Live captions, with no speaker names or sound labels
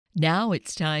Now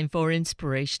it's time for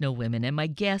Inspirational Women, and my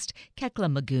guest,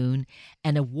 Kekla Magoon,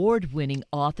 an award-winning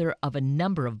author of a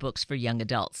number of books for young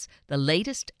adults. The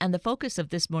latest and the focus of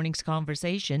this morning's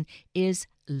conversation is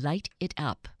Light It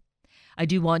Up. I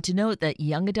do want to note that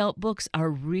young adult books are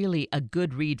really a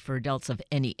good read for adults of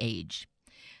any age.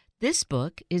 This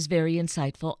book is very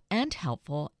insightful and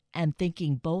helpful, and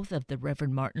thinking both of the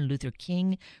Reverend Martin Luther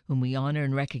King, whom we honor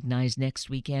and recognize next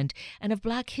weekend, and of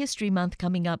Black History Month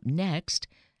coming up next.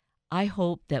 I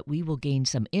hope that we will gain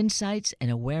some insights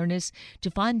and awareness to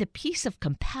find the peace of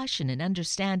compassion and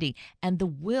understanding and the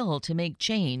will to make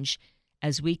change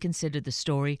as we consider the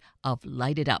story of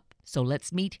Light It Up. So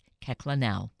let's meet Kekla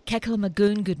now. Kekla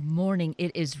Magoon, good morning.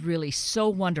 It is really so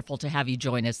wonderful to have you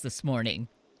join us this morning.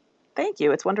 Thank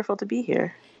you. It's wonderful to be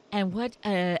here. And what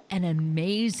an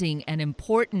amazing and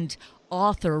important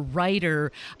author, writer,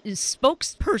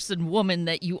 spokesperson woman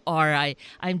that you are.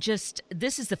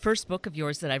 This is the first book of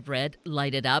yours that I've read,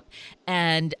 Light It Up,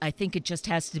 and I think it just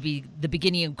has to be the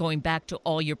beginning of going back to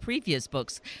all your previous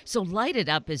books. So Light It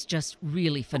Up is just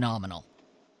really phenomenal.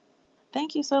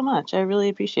 Thank you so much. I really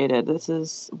appreciate it. This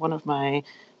is one of my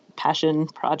passion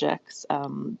projects.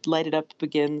 Light It Up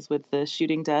begins with the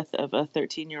shooting death of a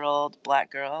 13-year-old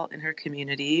Black girl in her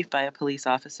community by a police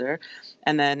officer.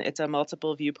 And then it's a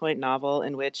multiple viewpoint novel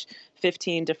in which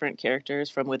 15 different characters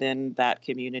from within that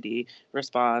community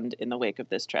respond in the wake of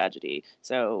this tragedy.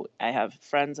 So I have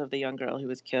friends of the young girl who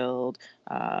was killed.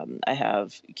 I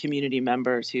have community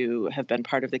members who have been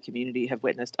part of the community, have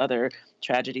witnessed other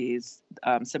tragedies,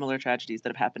 similar tragedies that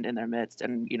have happened in their midst,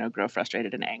 and grow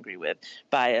frustrated and angry with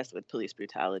bias, with police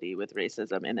brutality, with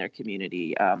racism in their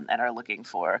community, and are looking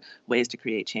for ways to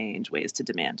create change, ways to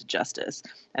demand justice.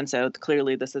 And so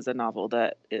clearly this is a novel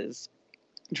that is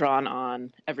drawn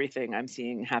on everything I'm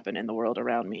seeing happen in the world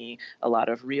around me, a lot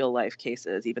of real life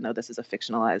cases. Even though this is a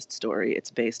fictionalized story,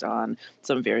 it's based on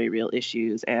some very real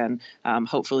issues, and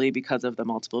hopefully because of the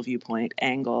multiple viewpoint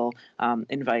angle,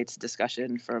 invites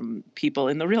discussion from people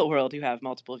in the real world who have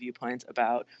multiple viewpoints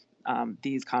about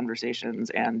these conversations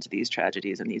and these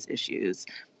tragedies and these issues,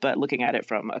 but looking at it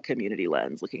from a community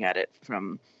lens, looking at it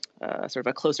from sort of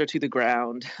a closer to the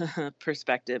ground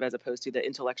perspective, as opposed to the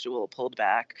intellectual pulled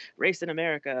back race in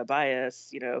America,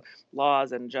 bias,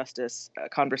 laws and justice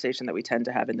conversation that we tend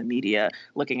to have in the media,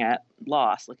 looking at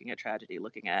loss, looking at tragedy,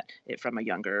 looking at it from a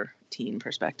younger teen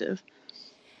perspective.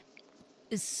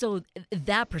 So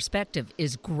that perspective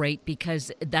is great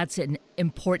because that's an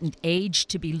important age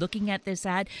to be looking at this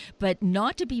at, but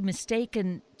not to be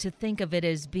mistaken to think of it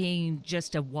as being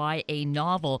just a YA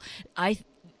novel.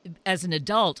 As an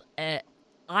adult,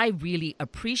 I really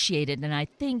appreciate it, and I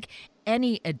think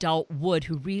any adult would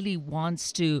who really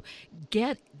wants to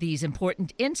get these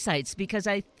important insights, because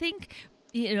I think,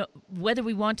 whether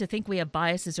we want to think we have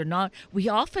biases or not, we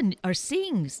often are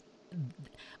seeing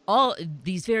all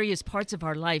these various parts of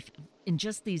our life in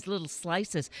just these little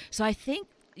slices. So I think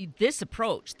this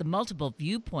approach, the multiple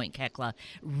viewpoint, Kekla,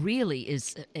 really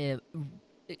is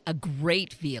a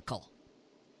great vehicle.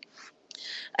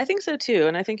 I think so too,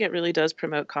 and I think it really does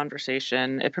promote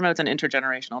conversation. It promotes an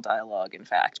intergenerational dialogue, in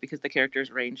fact, because the characters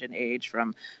range in age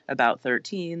from about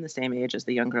 13, the same age as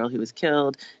the young girl who was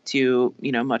killed, to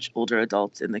much older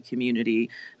adults in the community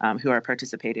who are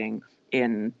participating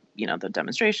in the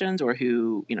demonstrations, or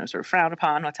who sort of frown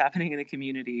upon what's happening in the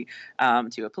community,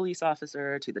 to a police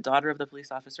officer, to the daughter of the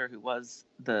police officer who was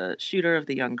the shooter of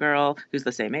the young girl, who's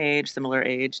the same age, similar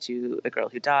age to the girl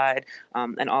who died,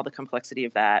 and all the complexity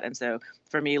of that. And so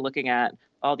for me, looking at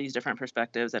all these different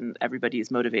perspectives and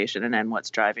everybody's motivation and what's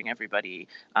driving everybody,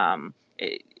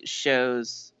 it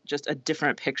shows just a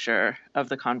different picture of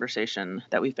the conversation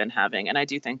that we've been having. And I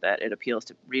do think that it appeals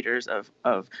to readers of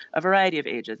a variety of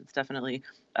ages. It's definitely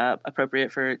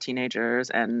appropriate for teenagers,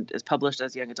 and is published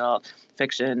as young adult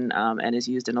fiction, and is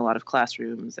used in a lot of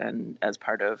classrooms and as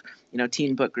part of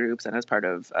teen book groups, and as part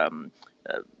of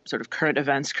sort of current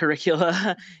events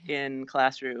curricula in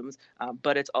classrooms.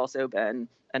 But it's also been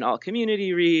an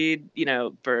all-community read,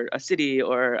 for a city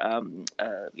or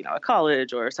a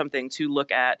college or something, to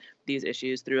look at these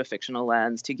issues through a fictional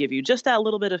lens, to give you just that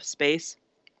little bit of space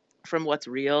from what's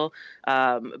real,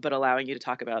 but allowing you to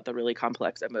talk about the really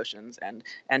complex emotions and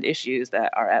issues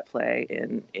that are at play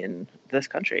in this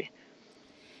country.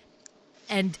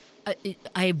 And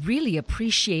I really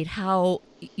appreciate how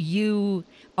you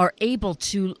are able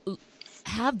to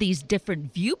have these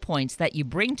different viewpoints that you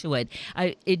bring to it.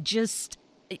 I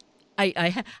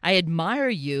admire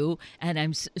you, and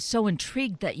I'm so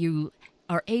intrigued that you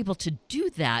are able to do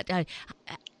that.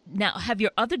 Now, have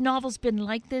your other novels been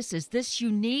like this? Is this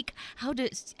unique?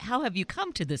 How have you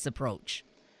come to this approach?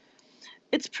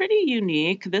 It's pretty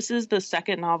unique. This is the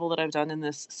second novel that I've done in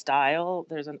this style.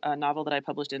 There's a novel that I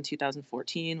published in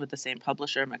 2014 with the same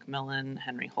publisher, Macmillan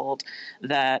Henry Holt,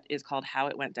 that is called How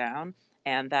It Went Down.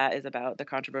 And that is about the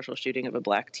controversial shooting of a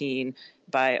Black teen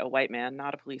by a white man,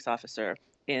 not a police officer,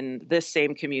 in this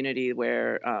same community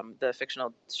where the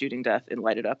fictional shooting death in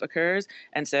Light It Up occurs.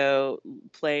 And so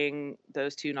playing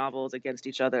those two novels against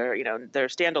each other, they're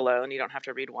standalone. You don't have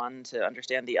to read one to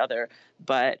understand the other,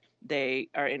 but they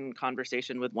are in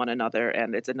conversation with one another.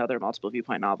 And it's another multiple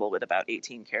viewpoint novel with about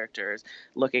 18 characters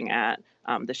looking at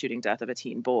the shooting death of a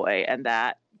teen boy. And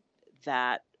that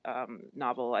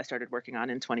novel I started working on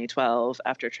in 2012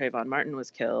 after Trayvon Martin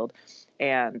was killed.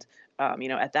 And,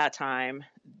 at that time,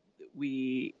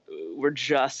 we were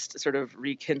just sort of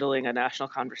rekindling a national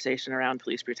conversation around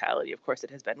police brutality. Of course, it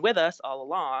has been with us all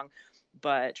along,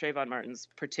 but Trayvon Martin's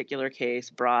particular case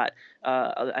brought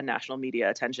a national media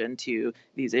attention to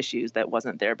these issues that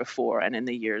wasn't there before. And in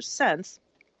the years since,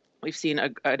 we've seen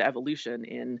an evolution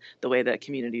in the way that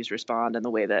communities respond and the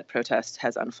way that protest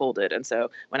has unfolded. And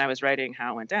so when I was writing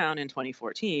How It Went Down in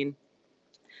 2014,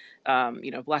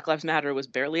 Black Lives Matter was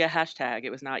barely a hashtag. It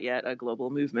was not yet a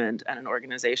global movement and an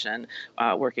organization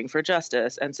working for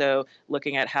justice. And so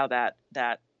looking at how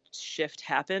that shift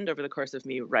happened over the course of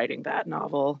me writing that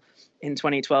novel in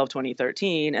 2012,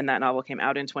 2013, and that novel came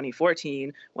out in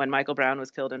 2014 when Michael Brown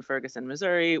was killed in Ferguson,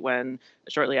 Missouri, when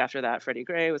shortly after that Freddie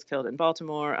Gray was killed in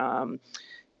Baltimore,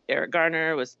 Eric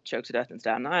Garner was choked to death in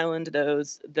Staten Island.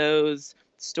 Those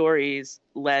stories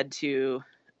led to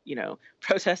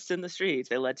protests in the streets.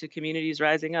 They led to communities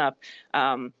rising up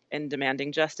and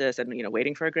demanding justice, and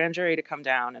waiting for a grand jury to come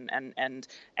down,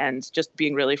 and just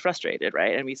being really frustrated,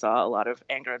 right? And we saw a lot of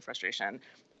anger and frustration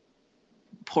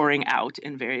pouring out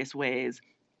in various ways.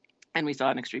 And we saw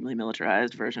an extremely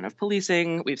militarized version of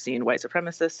policing. We've seen white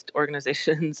supremacist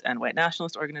organizations and white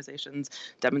nationalist organizations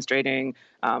demonstrating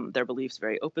their beliefs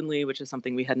very openly, which is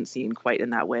something we hadn't seen quite in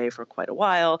that way for quite a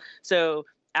while. So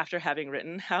after having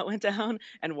written How It Went Down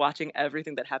and watching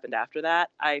everything that happened after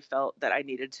that, I felt that I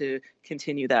needed to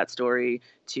continue that story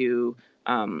to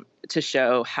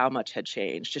show how much had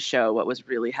changed, to show what was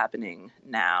really happening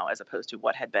now, as opposed to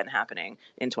what had been happening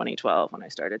in 2012 when I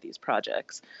started these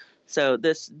projects. So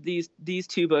these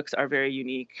two books are very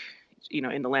unique,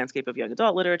 in the landscape of young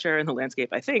adult literature, in the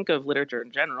landscape, I think, of literature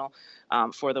in general,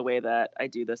 for the way that I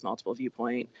do this multiple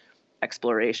viewpoint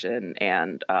exploration,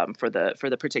 and for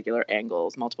the particular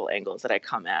multiple angles that I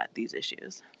come at these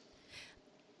issues.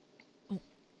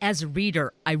 As a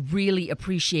reader, I really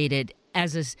appreciate it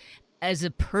as a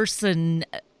person,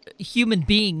 human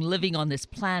being living on this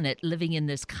planet, living in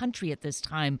this country at this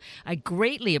time. I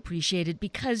greatly appreciate it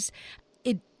because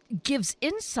it gives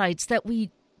insights that we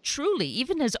truly,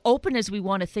 even as open as we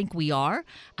want to think we are,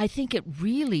 I think it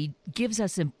really gives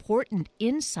us important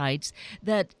insights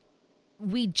that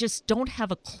we just don't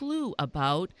have a clue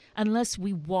about unless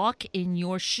we walk in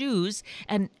your shoes.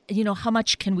 And, how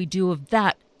much can we do of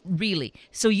that, really?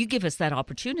 So you give us that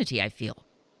opportunity, I feel.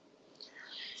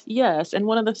 Yes. And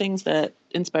one of the things that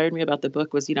inspired me about the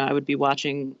book was, I would be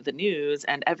watching the news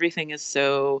and everything is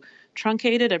so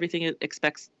truncated. Everything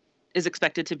is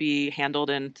expected to be handled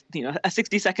in, a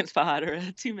 60-second spot or a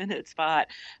 2-minute spot.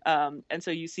 And so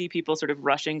you see people sort of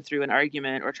rushing through an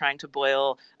argument or trying to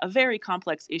boil a very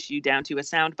complex issue down to a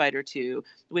soundbite or two,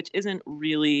 which isn't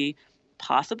really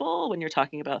possible when you're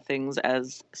talking about things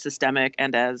as systemic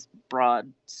and as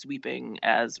broad sweeping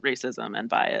as racism and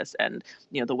bias and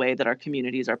the way that our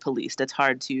communities are policed. It's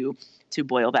hard to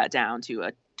boil that down to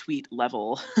a tweet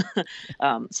level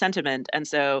sentiment. And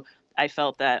so I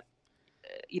felt that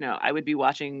I would be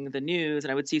watching the news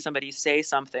and I would see somebody say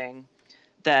something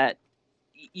that,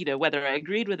 whether I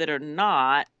agreed with it or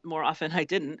not, more often I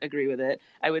didn't agree with it.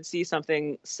 I would see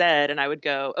something said and I would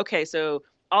go, okay, so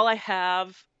all I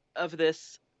have of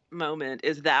this moment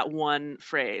is that one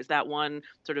phrase, that one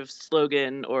sort of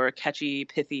slogan or catchy,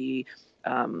 pithy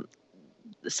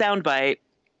soundbite.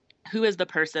 Who is the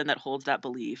person that holds that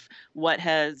belief? What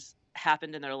has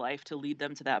happened in their life to lead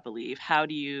them to that belief? How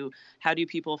do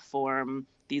people form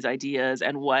these ideas,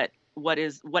 and what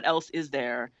else is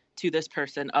there to this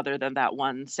person other than that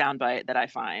one soundbite that I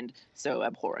find so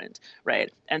abhorrent, right?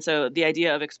 And so the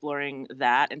idea of exploring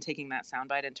that and taking that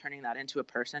soundbite and turning that into a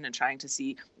person and trying to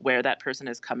see where that person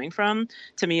is coming from,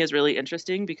 to me, is really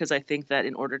interesting, because I think that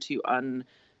in order to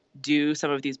undo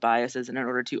some of these biases and in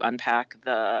order to unpack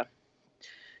the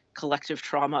collective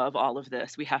trauma of all of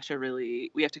this, we have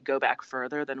to go back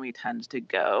further than we tend to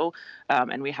go,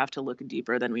 and we have to look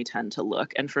deeper than we tend to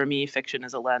look. And for me, fiction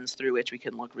is a lens through which we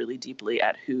can look really deeply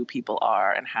at who people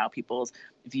are and how people's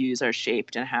views are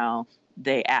shaped and how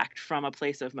they act from a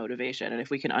place of motivation. And if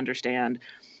we can understand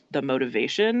the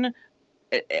motivation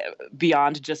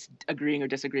beyond just agreeing or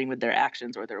disagreeing with their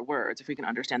actions or their words, if we can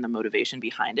understand the motivation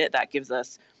behind it, that gives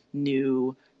us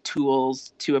new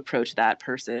tools to approach that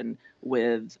person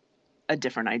with a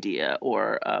different idea,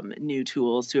 or new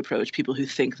tools to approach people who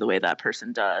think the way that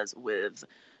person does with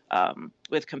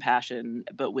compassion,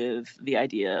 but with the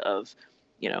idea of,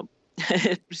 you know,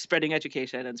 spreading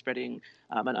education and spreading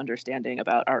an understanding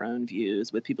about our own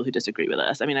views with people who disagree with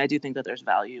us. I mean, I do think that there's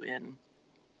value in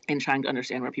trying to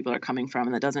understand where people are coming from,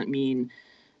 and that doesn't mean,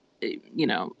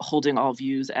 holding all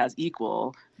views as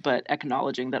equal, but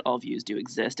acknowledging that all views do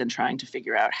exist and trying to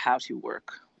figure out how to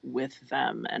work with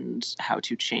them and how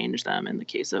to change them in the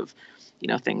case of,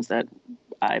 things that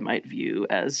I might view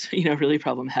as, really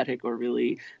problematic or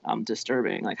really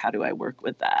disturbing. Like, how do I work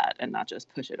with that and not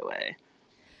just push it away?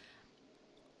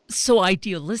 So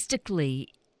idealistically,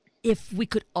 if we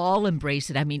could all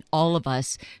embrace it, I mean, all of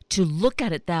us, to look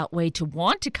at it that way, to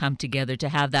want to come together, to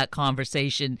have that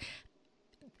conversation,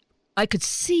 I could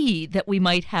see that we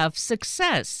might have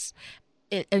success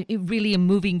really in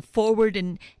moving forward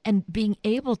and being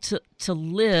able to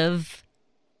live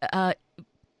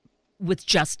with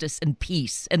justice and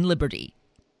peace and liberty.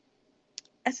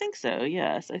 I think so.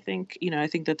 Yes. I think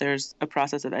that there's a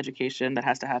process of education that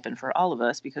has to happen for all of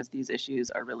us because these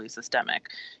issues are really systemic.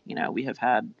 We have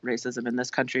had racism in this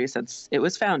country since it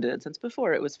was founded, since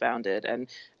before it was founded.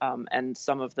 And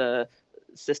some of the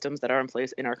systems that are in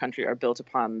place in our country are built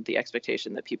upon the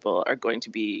expectation that people are going to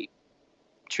be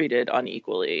treated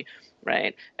unequally.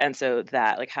 Right. And so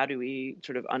that, like, how do we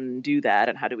sort of undo that,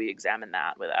 and how do we examine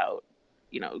that without,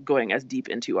 going as deep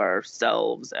into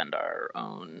ourselves and our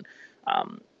own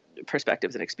um,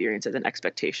 perspectives and experiences and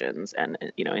expectations and,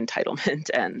 entitlement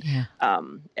and Yeah.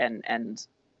 and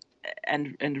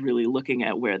and really looking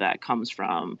at where that comes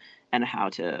from and how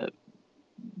to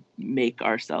make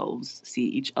ourselves see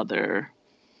each other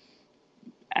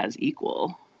as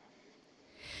equal.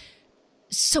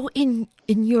 So in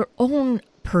your own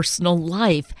personal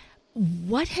life,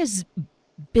 what has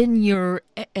been your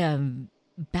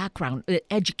background,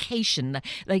 education?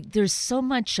 Like, there's so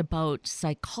much about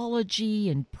psychology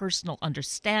and personal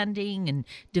understanding and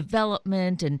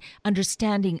development and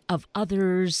understanding of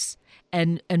others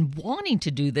and wanting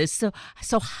to do this.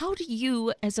 So how do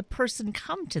you as a person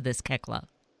come to this, Kekla?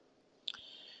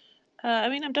 I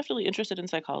mean, I'm definitely interested in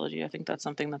psychology. I think that's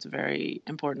something that's very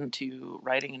important to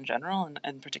writing in general,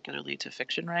 and particularly to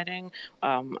fiction writing.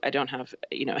 I don't have,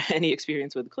 any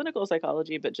experience with clinical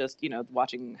psychology, but just,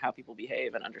 watching how people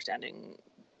behave and understanding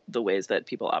the ways that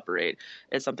people operate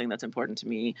is something that's important to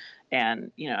me.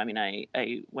 And, I mean,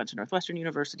 I went to Northwestern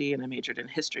University and I majored in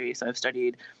history. So I've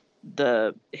studied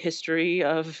the history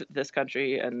of this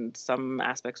country and some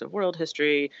aspects of world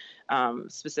history,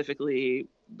 specifically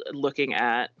looking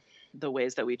at the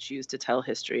ways that we choose to tell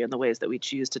history and the ways that we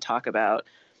choose to talk about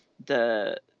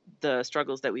the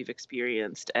struggles that we've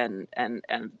experienced. And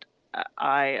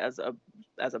I, as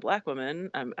a Black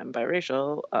woman, I'm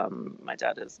biracial. My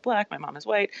dad is Black, my mom is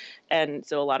white, and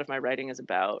so a lot of my writing is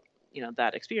about,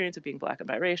 that experience of being Black and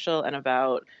biracial, and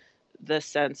about the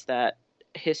sense that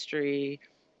history,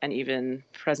 and even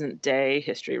present day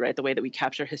history, right, the way that we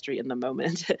capture history in the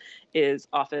moment is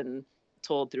often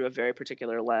told through a very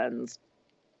particular lens,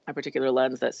 a particular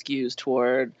lens that skews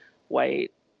toward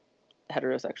white,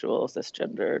 heterosexual,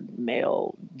 cisgendered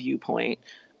male viewpoint,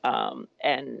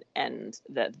 and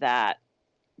that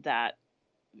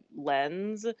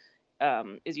lens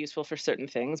is useful for certain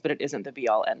things, but it isn't the be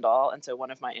all end all. And so one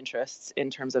of my interests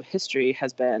in terms of history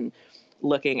has been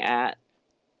looking at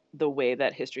the way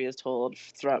that history is told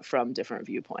from different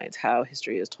viewpoints, how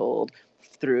history is told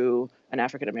through an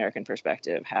African American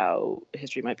perspective, how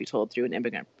history might be told through an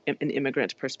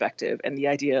immigrant perspective, and the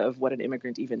idea of what an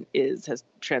immigrant even is has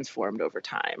transformed over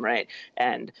time, right?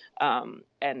 And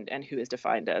who is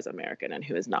defined as American and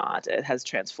who is not, it has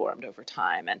transformed over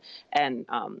time, and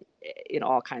in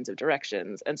all kinds of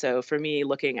directions. And so for me,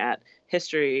 looking at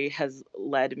history has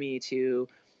led me to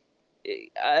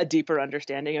a deeper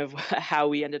understanding of how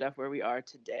we ended up where we are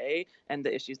today and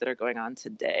the issues that are going on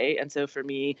today. And so for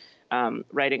me,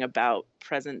 writing about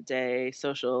present day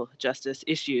social justice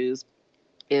issues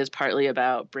is partly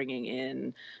about bringing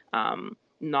in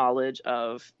knowledge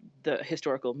of the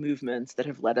historical movements that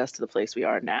have led us to the place we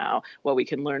are now, what we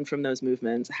can learn from those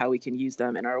movements, how we can use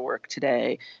them in our work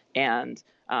today, and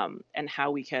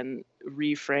how we can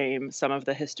reframe some of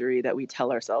the history that we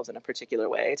tell ourselves in a particular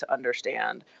way to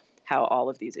understand how all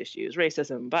of these issues,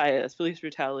 racism, bias, police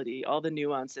brutality, all the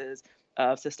nuances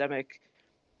of systemic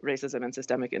racism and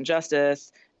systemic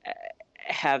injustice,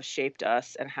 have shaped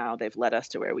us and how they've led us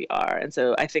to where we are. And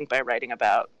so I think by writing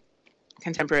about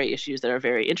contemporary issues that are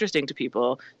very interesting to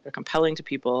people, they're compelling to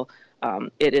people,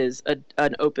 it is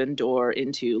an open door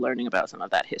into learning about some of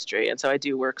that history. And so I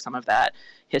do work some of that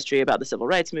history about the civil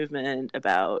rights movement,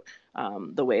 about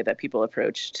the way that people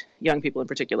approached, young people in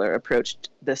particular, approached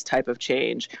this type of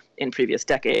change in previous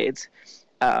decades.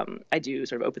 I do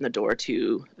sort of open the door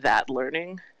to that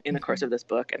learning in the course of this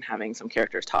book, and having some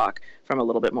characters talk from a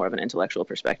little bit more of an intellectual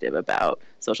perspective about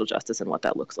social justice and what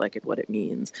that looks like and what it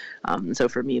means. So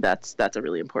for me, that's a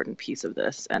really important piece of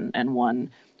this, and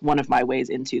one of my ways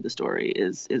into the story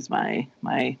is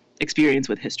my experience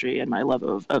with history and my love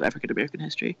of African American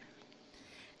history.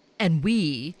 And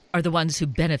we are the ones who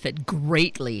benefit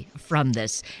greatly from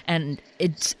this. And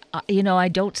it's, I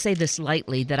don't say this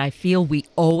lightly, that I feel we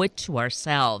owe it to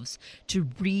ourselves to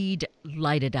read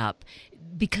Light It Up,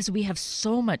 because we have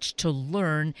so much to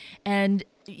learn. And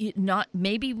not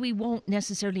maybe we won't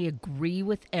necessarily agree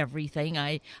with everything.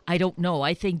 I don't know.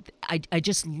 I think I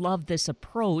just love this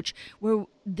approach where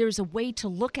there's a way to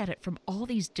look at it from all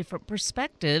these different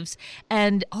perspectives,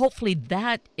 and hopefully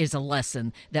that is a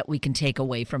lesson that we can take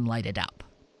away from Light It Up.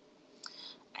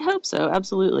 I hope so.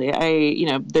 Absolutely.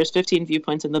 There's 15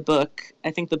 viewpoints in the book. I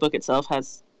think the book itself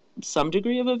has some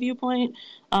degree of a viewpoint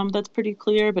that's pretty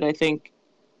clear, but I think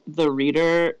the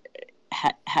reader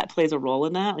plays a role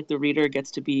in that. Like, the reader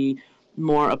gets to be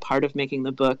more a part of making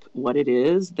the book what it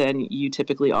is than you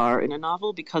typically are in a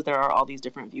novel, because there are all these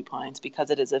different viewpoints, because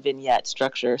it is a vignette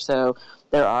structure. So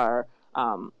there are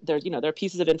there are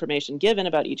pieces of information given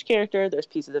about each character, there's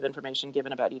pieces of information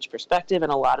given about each perspective,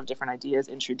 and a lot of different ideas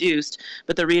introduced,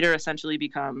 but the reader essentially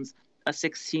becomes a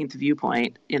 16th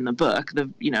viewpoint in the book.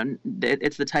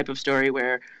 It's the type of story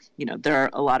where there are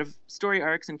a lot of story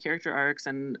arcs and character arcs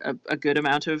and a good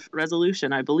amount of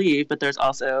resolution, I believe, but there's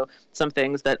also some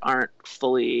things that aren't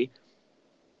fully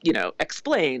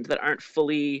explained, that aren't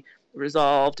fully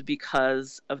resolved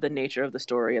because of the nature of the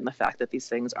story and the fact that these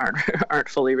things aren't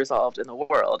fully resolved in the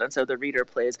world. And so the reader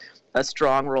plays a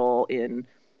strong role in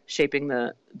shaping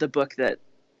the book that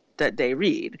they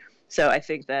read. So I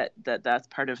think that's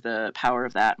part of the power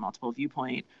of that multiple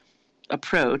viewpoint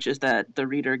approach, is that the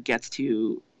reader gets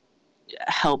to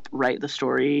help write the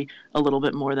story a little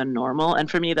bit more than normal.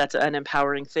 And for me, that's an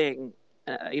empowering thing,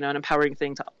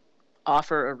 to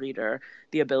offer a reader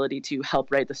the ability to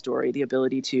help write the story, the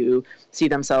ability to see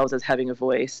themselves as having a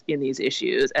voice in these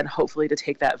issues, and hopefully to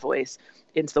take that voice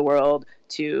into the world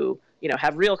to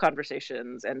have real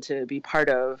conversations and to be part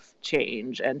of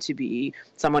change, and to be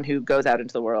someone who goes out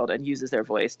into the world and uses their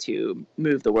voice to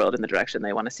move the world in the direction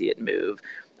they want to see it move.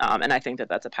 And I think that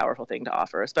that's a powerful thing to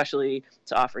offer, especially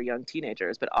to offer young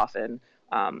teenagers, but often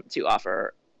to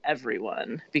offer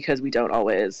everyone, because we don't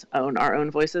always own our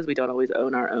own voices. We don't always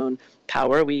own our own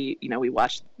power. We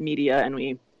watch media and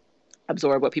we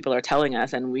absorb what people are telling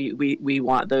us, and we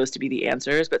want those to be the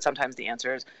answers, but sometimes the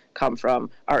answers come from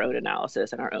our own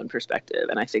analysis and our own perspective.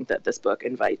 And I think that this book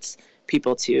invites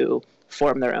people to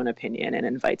form their own opinion, and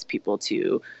invites people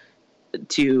to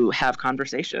have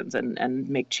conversations and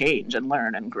make change and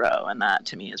learn and grow. And that,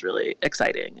 to me, is really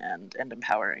exciting and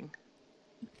empowering.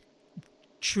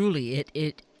 Truly,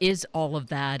 it is all of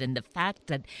that. And the fact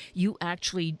that you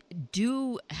actually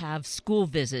do have school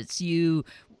visits, you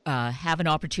have an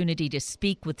opportunity to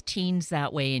speak with teens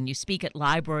that way, and you speak at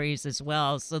libraries as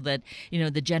well, so that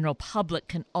the general public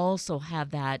can also have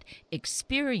that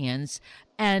experience,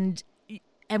 and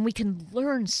we can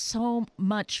learn so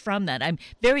much from that. I'm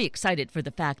very excited for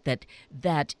the fact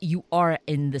that you are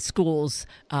in the schools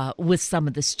with some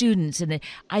of the students, and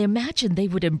I imagine they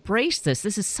would embrace this.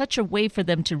 This is such a way for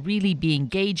them to really be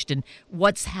engaged in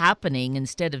what's happening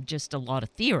instead of just a lot of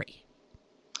theory.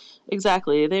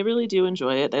 Exactly. They really do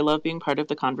enjoy it. They love being part of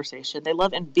the conversation. They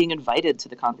love being invited to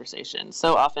the conversation.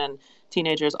 So often,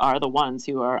 teenagers are the ones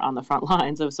who are on the front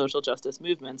lines of social justice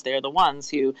movements. They are the ones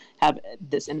who have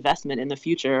this investment in the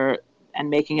future and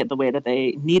making it the way that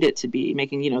they need it to be,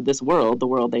 making, this world the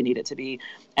world they need it to be.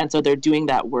 And so they're doing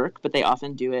that work, but they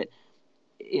often do it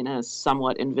in a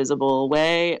somewhat invisible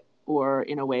way, or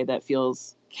in a way that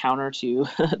feels counter to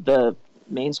the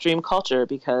mainstream culture,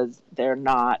 because they're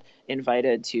not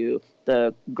invited to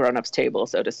the grown-ups table,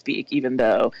 so to speak, even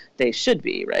though they should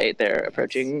be, right? They're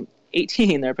approaching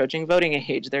 18, they're approaching voting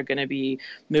age, they're going to be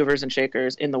movers and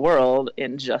shakers in the world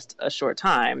in just a short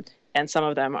time. And some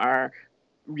of them are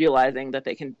realizing that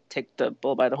they can take the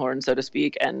bull by the horn, so to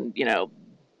speak, and,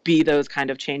 be those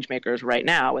kind of change makers right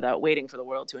now without waiting for the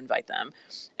world to invite them.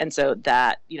 And so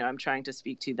that, I'm trying to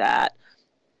speak to that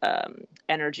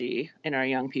energy in our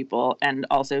young people, and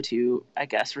also to, I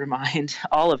guess, remind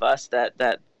all of us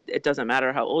that it doesn't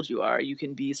matter how old you are. You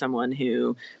can be someone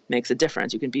who makes a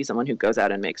difference. You can be someone who goes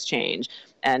out and makes change.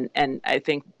 And I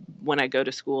think when I go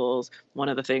to schools, one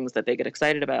of the things that they get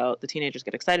excited about, the teenagers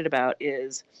get excited about,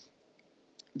 is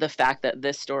the fact that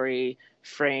this story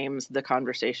frames the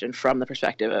conversation from the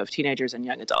perspective of teenagers and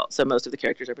young adults. So most of the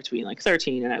characters are between like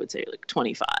 13 and I would say like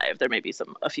 25. There may be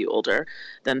a few older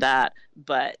than that,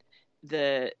 but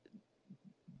they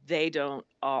don't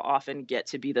often get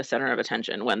to be the center of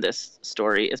attention when this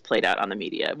story is played out on the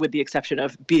media, with the exception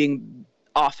of being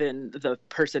often the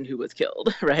person who was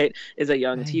killed, right, is a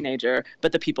young teenager,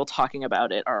 but the people talking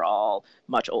about it are all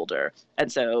much older.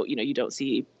 And so, you don't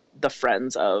see the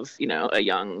friends of, a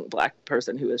young Black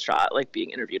person who is shot, like being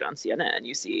interviewed on CNN.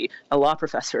 You see a law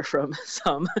professor from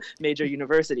some major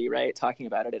university, right, talking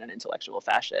about it in an intellectual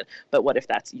fashion. But what if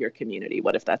that's your community?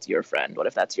 What if that's your friend? What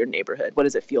if that's your neighborhood? What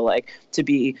does it feel like to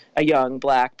be a young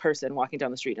Black person walking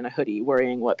down the street in a hoodie,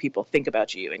 worrying what people think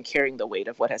about you and carrying the weight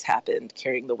of what has happened,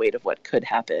 carrying the weight of what could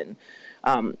happen?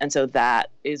 And so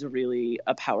that is really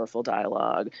a powerful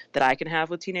dialogue that I can have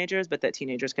with teenagers, but that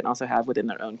teenagers can also have within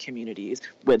their own communities,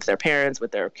 with their parents,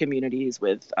 with their communities,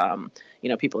 with,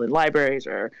 people in libraries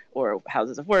or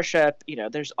houses of worship.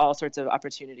 There's all sorts of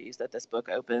opportunities that this book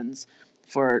opens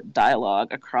for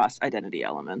dialogue across identity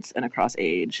elements and across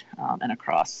age and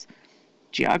across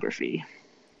geography.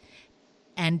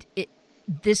 And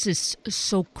this is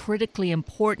so critically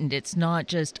important. It's not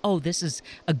just, this is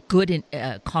a good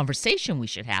conversation we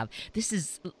should have. This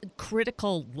is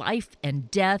critical life and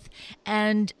death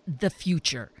and the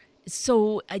future.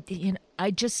 So I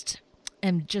just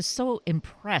am just so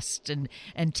impressed and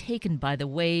taken by the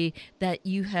way that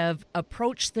you have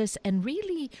approached this and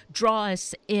really draw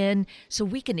us in so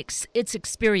we can, it's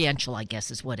experiential, I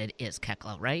guess is what it is,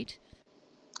 Kekla, right?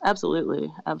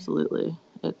 Absolutely.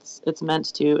 It's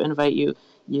meant to invite you,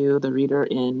 the reader,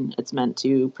 in. It's meant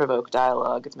to provoke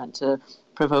dialogue. It's meant to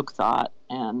provoke thought,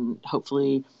 and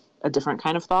hopefully a different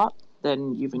kind of thought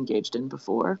than you've engaged in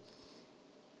before.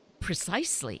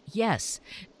 Precisely, yes.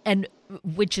 And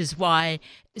which is why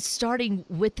starting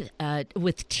with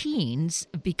teens,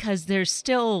 because they're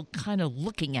still kind of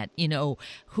looking at,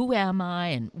 who am I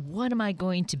and what am I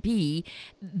going to be,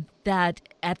 that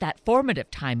at that formative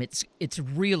time, it's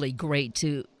really great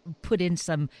to put in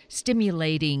some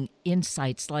stimulating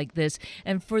insights like this.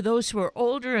 And for those who are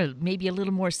older, maybe a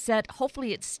little more set,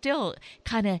 hopefully it still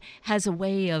kind of has a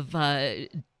way of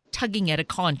tugging at a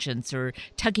conscience or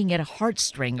tugging at a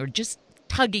heartstring or just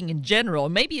tugging in general.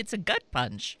 Maybe it's a gut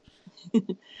punch.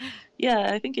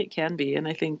 Yeah, I think it can be. And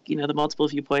I think, the multiple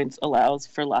viewpoints allows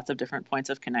for lots of different points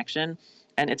of connection.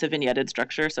 And it's a vignetted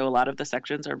structure, so a lot of the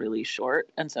sections are really short.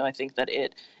 And so I think that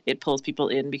it pulls people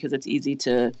in because it's easy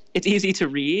to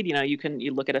read.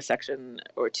 You look at a section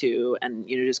or two and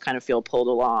you just kind of feel pulled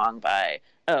along by,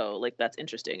 oh, like that's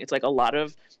interesting. It's like a lot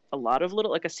of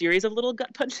little, like a series of little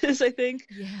gut punches, I think,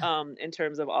 in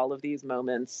terms of all of these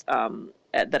moments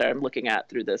that I'm looking at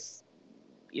through this,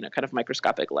 kind of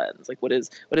microscopic lens. Like what is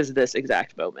this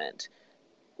exact moment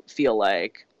feel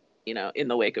like, in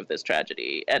the wake of this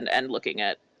tragedy, and looking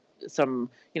at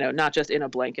some, not just in a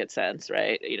blanket sense,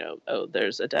 right?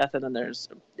 There's a death and then there's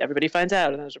everybody finds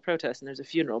out and there's a protest and there's a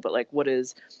funeral, but like what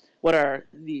are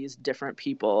these different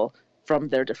people from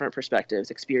their different perspectives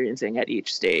experiencing at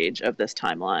each stage of this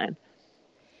timeline?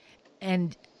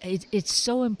 And it's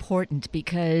so important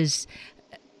because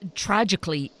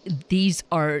tragically, these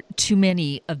are too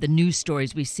many of the news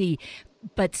stories we see.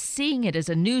 But seeing it as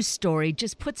a news story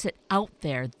just puts it out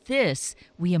there.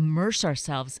 We immerse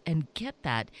ourselves and get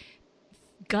that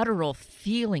guttural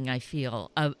feeling, I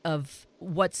feel, of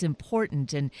what's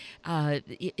important. And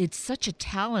it's such a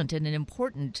talent and an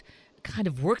important kind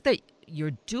of work that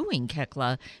you're doing,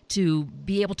 Kekla, to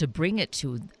be able to bring it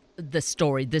to the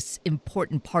story, this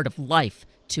important part of life,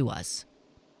 to us.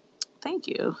 Thank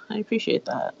you. I appreciate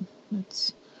that.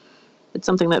 It's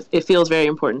something that it feels very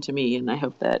important to me, and I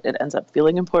hope that it ends up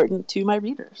feeling important to my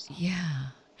readers. Yeah.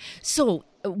 So,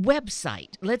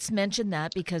 website, let's mention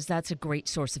that because that's a great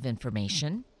source of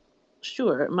information.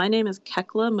 Sure. My name is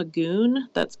Kekla Magoon.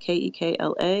 That's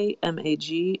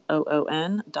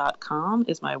Keklamagoon.com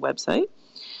is my website.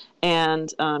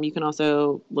 And you can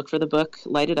also look for the book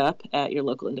Light It Up at your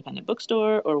local independent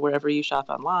bookstore or wherever you shop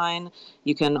online.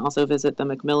 You can also visit the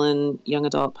Macmillan Young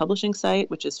Adult Publishing site,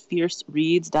 which is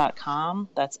fiercereads.com.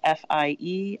 That's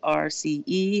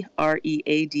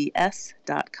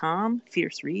FIERCEREADS.com,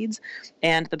 Fierce Reads.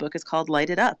 And the book is called Light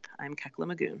It Up. I'm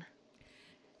Kekla Magoon.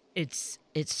 It's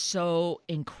so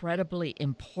incredibly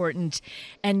important.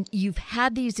 And you've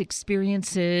had these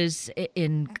experiences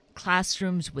in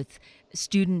classrooms with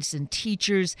students and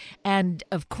teachers, and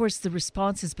of course the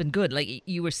response has been good. Like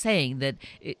you were saying, that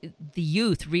the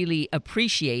youth really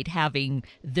appreciate having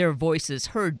their voices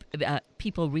heard,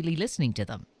 people really listening to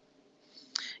them.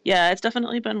 Yeah, it's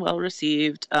definitely been well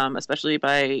received, especially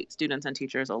by students and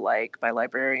teachers alike, by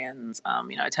librarians. I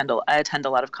attend a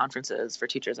lot of conferences for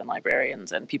teachers and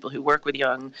librarians and people who work with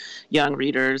young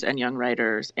readers and young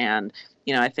writers. And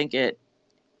I think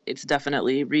it's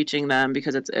definitely reaching them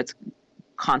because it's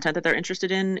content that they're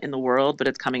interested in the world, but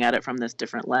it's coming at it from this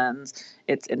different lens.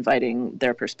 It's inviting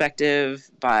their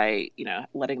perspective by,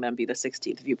 letting them be the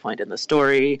 16th viewpoint in the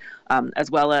story,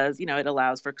 as well as, it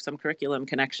allows for some curriculum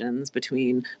connections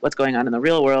between what's going on in the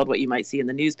real world, what you might see in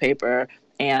the newspaper,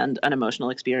 and an emotional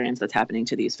experience that's happening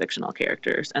to these fictional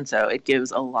characters. And so it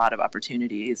gives a lot of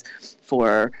opportunities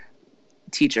for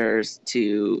teachers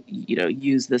to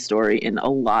use the story in a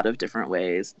lot of different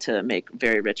ways to make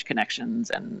very rich connections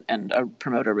and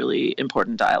promote a really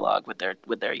important dialogue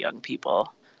with their young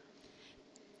people,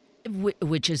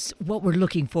 Which is what we're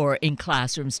looking for in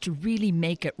classrooms, to really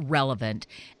make it relevant.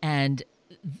 And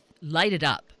Light It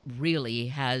Up really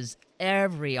has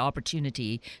every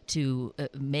opportunity to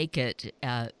make it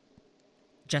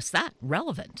just that,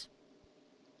 relevant.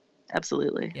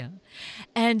 Absolutely. Yeah.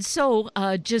 And so,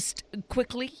 just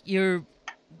quickly, you're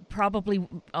probably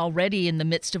already in the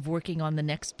midst of working on the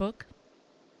next book?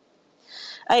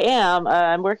 I am.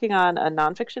 I'm working on a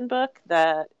nonfiction book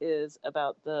that is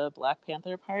about the Black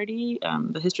Panther Party,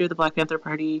 the history of the Black Panther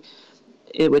Party,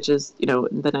 which is, the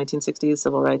 1960s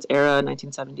civil rights era,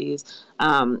 1970s.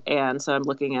 And so I'm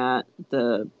looking at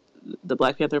the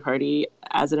Black Panther Party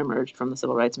as it emerged from the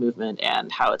civil rights movement and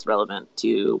how it's relevant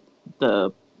to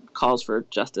the calls for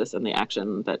justice and the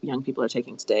action that young people are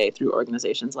taking today through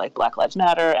organizations like Black Lives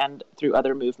Matter and through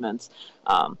other movements.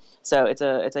 So it's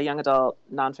a young adult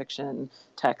nonfiction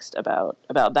text about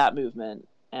that movement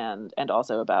and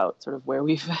also about sort of where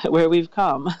we've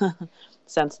come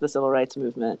since the civil rights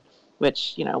movement.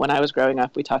 Which, when I was growing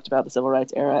up, we talked about the civil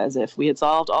rights era as if we had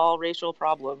solved all racial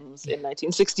problems in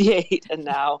 1968 and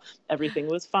now everything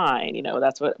was fine.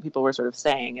 That's what people were sort of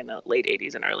saying in the late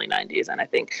 80s and early 90s. And I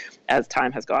think as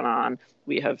time has gone on,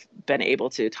 we have been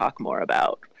able to talk more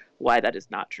about why that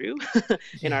is not true.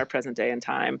 In our present day and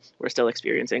time, we're still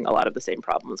experiencing a lot of the same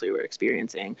problems we were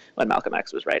experiencing when Malcolm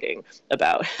X was writing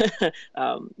about,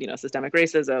 systemic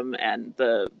racism, and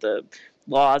the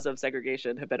laws of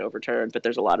segregation have been overturned, but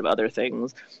there's a lot of other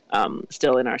things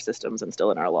still in our systems and still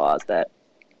in our laws that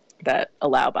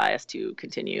allow bias to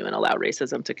continue and allow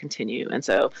racism to continue. And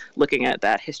so looking at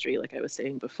that history, like I was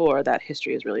saying before, that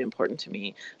history is really important to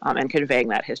me, and conveying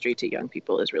that history to young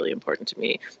people is really important to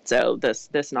me. So this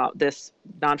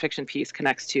nonfiction piece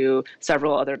connects to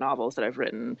several other novels that I've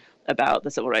written about the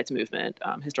civil rights movement,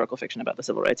 historical fiction about the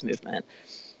civil rights movement.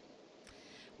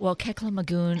 Well, Kekla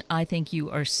Magoon, I think you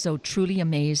are so truly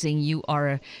amazing. You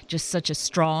are just such a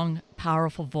strong,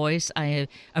 powerful voice. I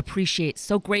appreciate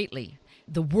so greatly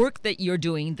the work that you're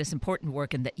doing, this important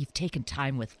work, and that you've taken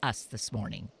time with us this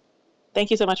morning. Thank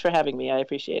you so much for having me. I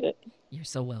appreciate it. You're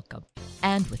so welcome.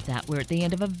 And with that, we're at the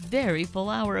end of a very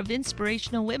full hour of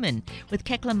Inspirational Women with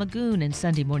Kekla Magoon and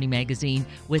Sunday Morning Magazine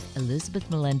with Elizabeth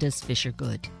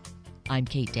Melendez-Fisher-Good. I'm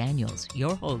Kate Daniels,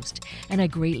 your host, and I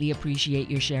greatly appreciate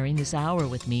your sharing this hour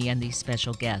with me and these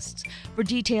special guests. For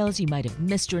details you might have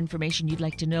missed or information you'd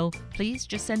like to know, please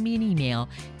just send me an email,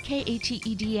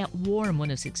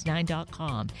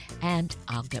 kated@warm1069.com, and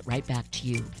I'll get right back to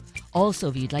you. Also,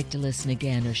 if you'd like to listen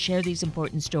again or share these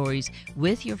important stories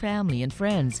with your family and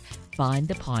friends, find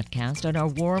the podcast on our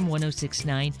Warm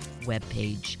 1069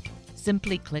 webpage.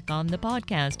 Simply click on the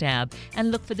podcast tab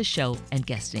and look for the show and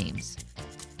guest names.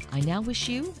 I now wish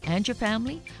you and your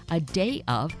family a day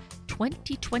of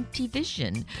 2020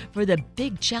 vision for the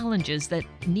big challenges that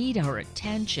need our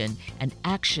attention and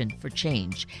action for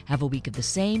change. Have a week of the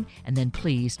same, and then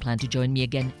please plan to join me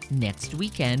again next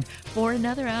weekend for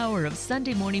another hour of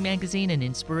Sunday Morning Magazine and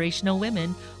Inspirational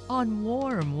Women on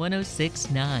Warm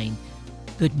 1069.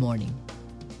 Good morning.